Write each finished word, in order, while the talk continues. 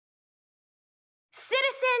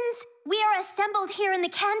citizens, we are assembled here in the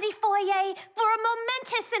candy foyer for a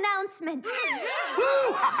momentous announcement.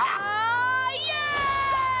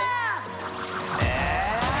 Yeah!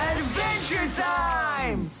 Adventure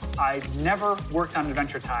time! I never worked on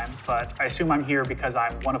Adventure Time, but I assume I'm here because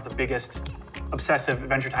I'm one of the biggest obsessive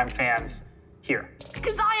Adventure Time fans here.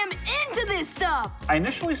 Because I am into this stuff! I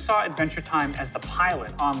initially saw Adventure Time as the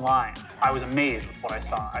pilot online. I was amazed with what I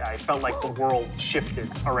saw. I felt like the world shifted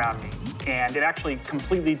around me, and it actually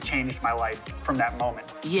completely changed my life from that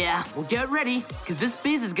moment. Yeah, well, get ready, because this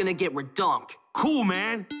biz is gonna get redonk. Cool,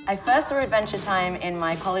 man. I first saw Adventure Time in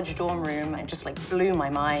my college dorm room, and it just blew my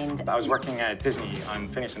mind. I was working at Disney on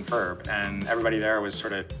Phineas and Ferb, and everybody there was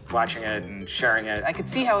sort of watching it and sharing it. I could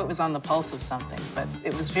see how it was on the pulse of something, but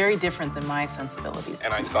it was very different than my sensibilities.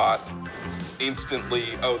 And I thought instantly,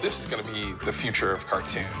 oh, this is gonna be the future of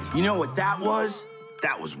cartoons. You know what that was?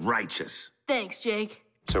 That was righteous. Thanks, Jake.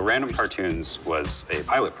 So Random Cartoons was a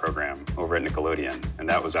pilot program over at Nickelodeon, and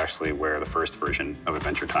that was actually where the first version of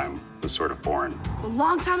Adventure Time was sort of born. A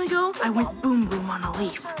long time ago, I went boom boom on a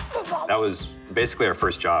leaf. That was basically our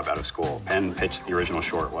first job out of school. Penn pitched the original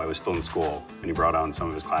short while I was still in school, and he brought on some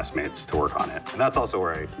of his classmates to work on it. And that's also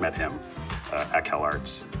where I met him at Cal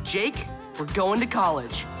Arts. Jake, we're going to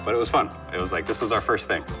college. But it was fun. It was like, this is our first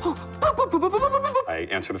thing. I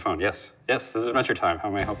answered the phone. Yes, this is Adventure Time.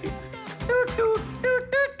 How may I help you?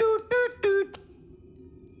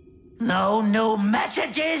 No new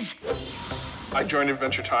messages? I joined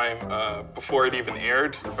Adventure Time before it even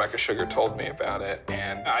aired. Rebecca Sugar told me about it,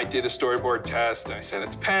 and I did a storyboard test, and I sent it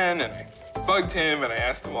to Penn, and I bugged him, and I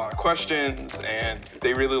asked him a lot of questions, and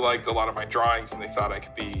they really liked a lot of my drawings, and they thought I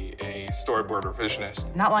could be a storyboard revisionist.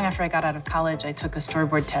 Not long after I got out of college, I took a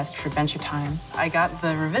storyboard test for Adventure Time. I got the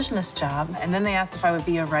revisionist job, and then they asked if I would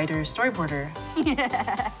be a writer storyboarder.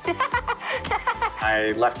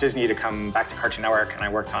 I left Disney to come back to Cartoon Network, and I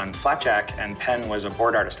worked on Flapjack, and Penn was a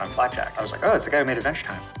board artist on Flapjack. I was like, oh, it's the guy who made Adventure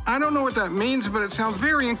Time. I don't know what that means, but it sounds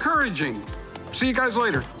very encouraging. See you guys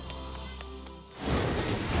later.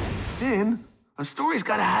 Finn, a story's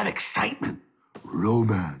gotta have excitement,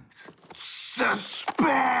 romance,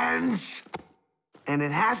 suspense, and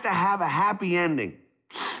it has to have a happy ending.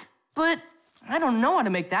 But I don't know how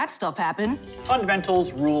to make that stuff happen.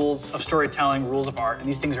 Fundamentals, rules of storytelling, rules of art, and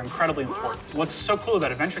these things are incredibly important. What's so cool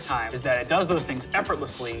about Adventure Time is that it does those things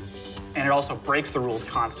effortlessly, and it also breaks the rules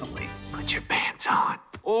constantly. Put your pants on.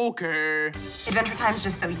 Okay. Adventure Time is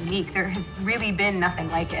just so unique. There has really been nothing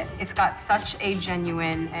like it. It's got such a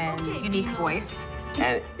genuine and unique voice.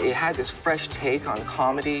 And it had this fresh take on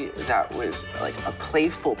comedy that was like a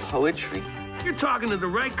playful poetry. You're talking to the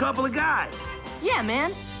right couple of guys. Yeah,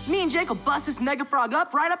 man. Me and Jake will bust this mega frog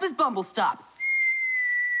up right up his bumble stop.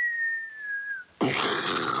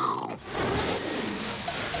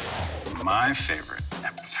 My favorite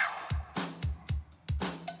episode.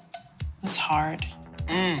 It's hard.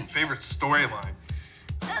 Favorite storyline.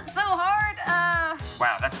 That's so hard.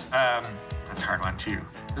 Wow, that's a hard one, too.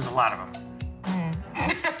 There's a lot of them.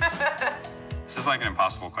 This is like an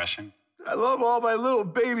impossible question. I love all my little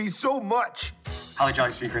babies so much. Holly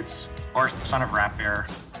Jolly Secrets, or Son of Rat Bear,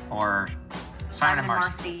 or Simon and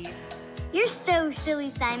Marcy. You're so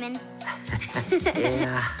silly, Simon.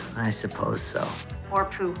 Yeah, I suppose so. Or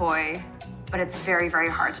Pooh Hoy, but it's very, very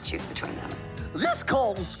hard to choose between them. This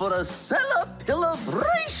calls for a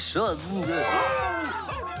celebration.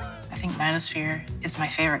 I think Manosphere is my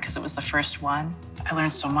favorite because it was the first one. I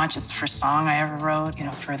learned so much. It's the first song I ever wrote,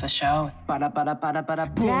 for the show.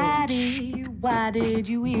 Daddy, why did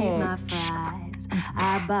you eat my fries?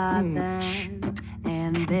 I bought them,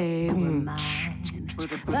 and they were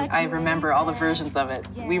mine. I remember all the versions of it.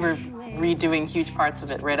 We were redoing huge parts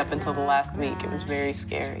of it right up until the last week. It was very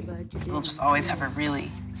scary. It'll just always have a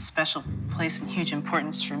really special place and huge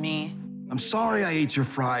importance for me. I'm sorry I ate your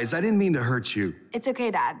fries. I didn't mean to hurt you. It's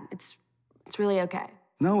okay, Dad. It's really okay.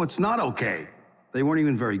 No, it's not okay. They weren't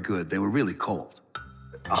even very good. They were really cold.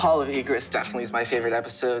 Hall of Egress definitely is my favorite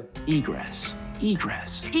episode. Egress.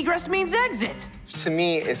 Egress. Egress means exit. To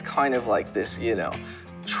me, it's kind of like this,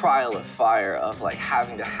 trial of fire of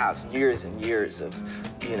having to have years and years of,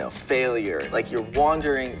 failure. Like you're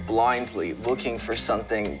wandering blindly looking for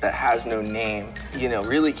something that has no name,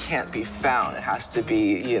 really can't be found. It has to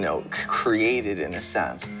be, created in a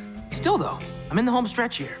sense. Still though, I'm in the home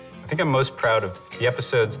stretch here. I think I'm most proud of the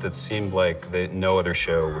episodes that seemed like no other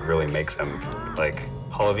show would really make them. Like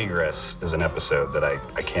Hall of Egress is an episode that I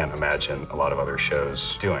can't imagine a lot of other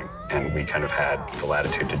shows doing. And we kind of had the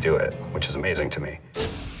latitude to do it, which is amazing to me.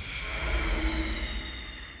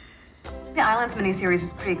 The Islands miniseries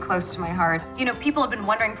is pretty close to my heart. You know, people have been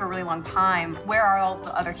wondering for a really long time, where are all the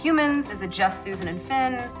other humans? Is it just Susan and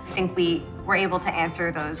Finn? I think we were able to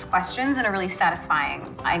answer those questions in a really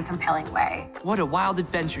satisfying and compelling way. What a wild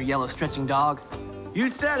adventure, yellow stretching dog. You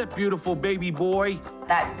said it, beautiful baby boy.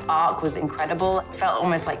 That arc was incredible. It felt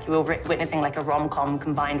almost like you were witnessing like a rom-com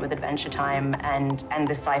combined with Adventure Time and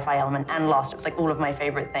the sci-fi element and Lost. It was like all of my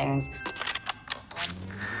favorite things.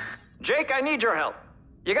 Jake, I need your help.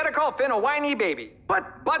 You gotta call Finn a whiny baby.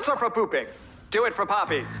 But butts are for pooping. Do it for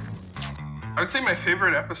Poppy. I would say my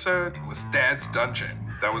favorite episode was Dad's Dungeon.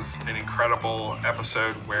 That was an incredible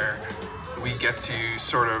episode where we get to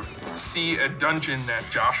sort of see a dungeon that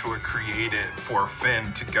Joshua created for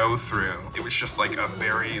Finn to go through. It was just like a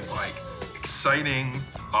very exciting,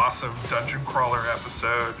 awesome dungeon crawler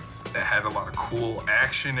episode that had a lot of cool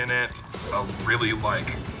action in it, a really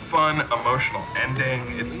fun, emotional ending.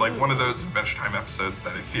 It's like one of those Adventure Time episodes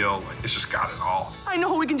that I feel like it's just got it all. I know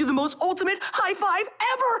how we can do the most ultimate high five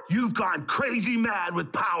ever! You've gone crazy mad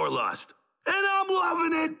with power lust, and I'm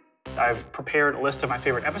loving it. I've prepared a list of my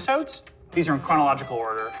favorite episodes. These are in chronological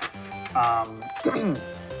order.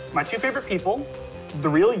 My two favorite people, The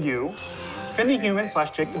Real You, Finn the Human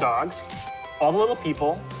 / Jake the Dog, All the Little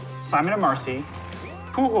People, Simon and Marcy,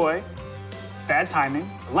 Poohoy, Bad Timing,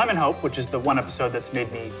 Lemon Hope, which is the one episode that's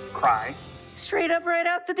made me cry, Straight up right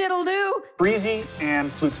out the diddle-doo. Breezy,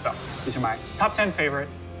 and Flute Spell. These are my top 10 favorite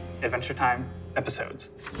Adventure Time episodes.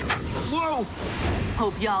 Whoa!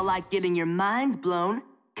 Hope y'all like getting your minds blown,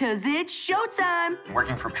 'cause it's showtime!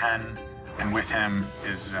 Working for Penn and with him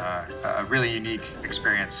is a really unique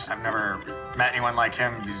experience. I've never met anyone like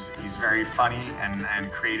him. He's very funny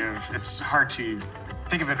and creative. It's hard to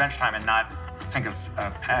think of Adventure Time and not think of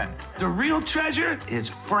Penn. The real treasure is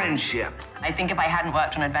friendship. I think if I hadn't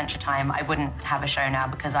worked on Adventure Time, I wouldn't have a show now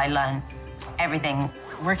because I learned everything.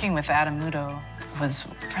 Working with Adam Muto was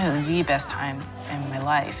probably the best time in my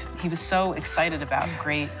life. He was so excited about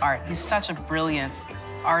great art. He's such a brilliant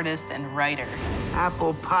artist and writer.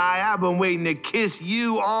 Apple pie, I've been waiting to kiss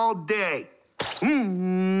you all day.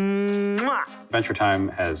 Mwah. Adventure Time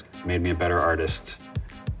has made me a better artist,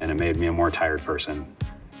 and it made me a more tired person,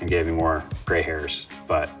 and gave me more gray hairs.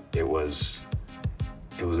 But it was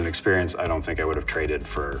an experience I don't think I would have traded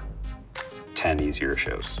for 10 easier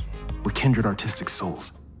shows. We're kindred artistic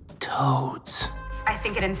souls. Toads. I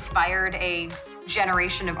think it inspired a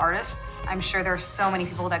generation of artists. I'm sure there are so many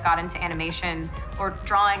people that got into animation or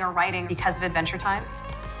drawing or writing because of Adventure Time.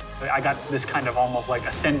 I got this kind of almost like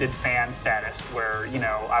ascended fan status where,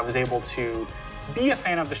 I was able to be a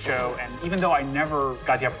fan of the show, and even though I never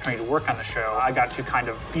got the opportunity to work on the show, I got to kind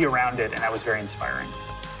of be around it, and that was very inspiring.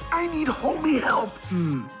 I need homie help.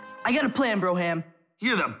 I got a plan, Broham.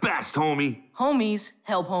 You're the best, homie. Homies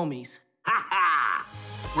help homies. Ha ha!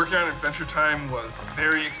 Working on Adventure Time was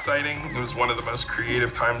very exciting. It was one of the most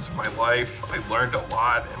creative times of my life. I learned a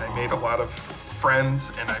lot, and I made a lot of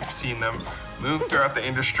friends, and I've seen them move throughout the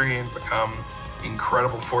industry and become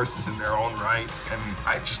incredible forces in their own right. And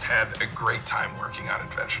I just had a great time working on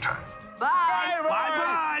Adventure Time. Bye!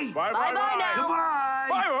 Bye-bye! Bye-bye now! Goodbye!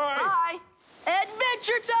 Bye-bye! Bye!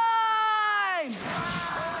 Adventure Time!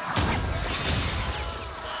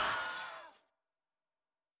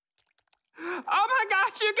 Oh my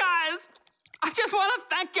gosh, you guys! I just want to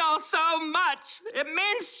thank y'all so much. It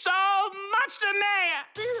means so much to me.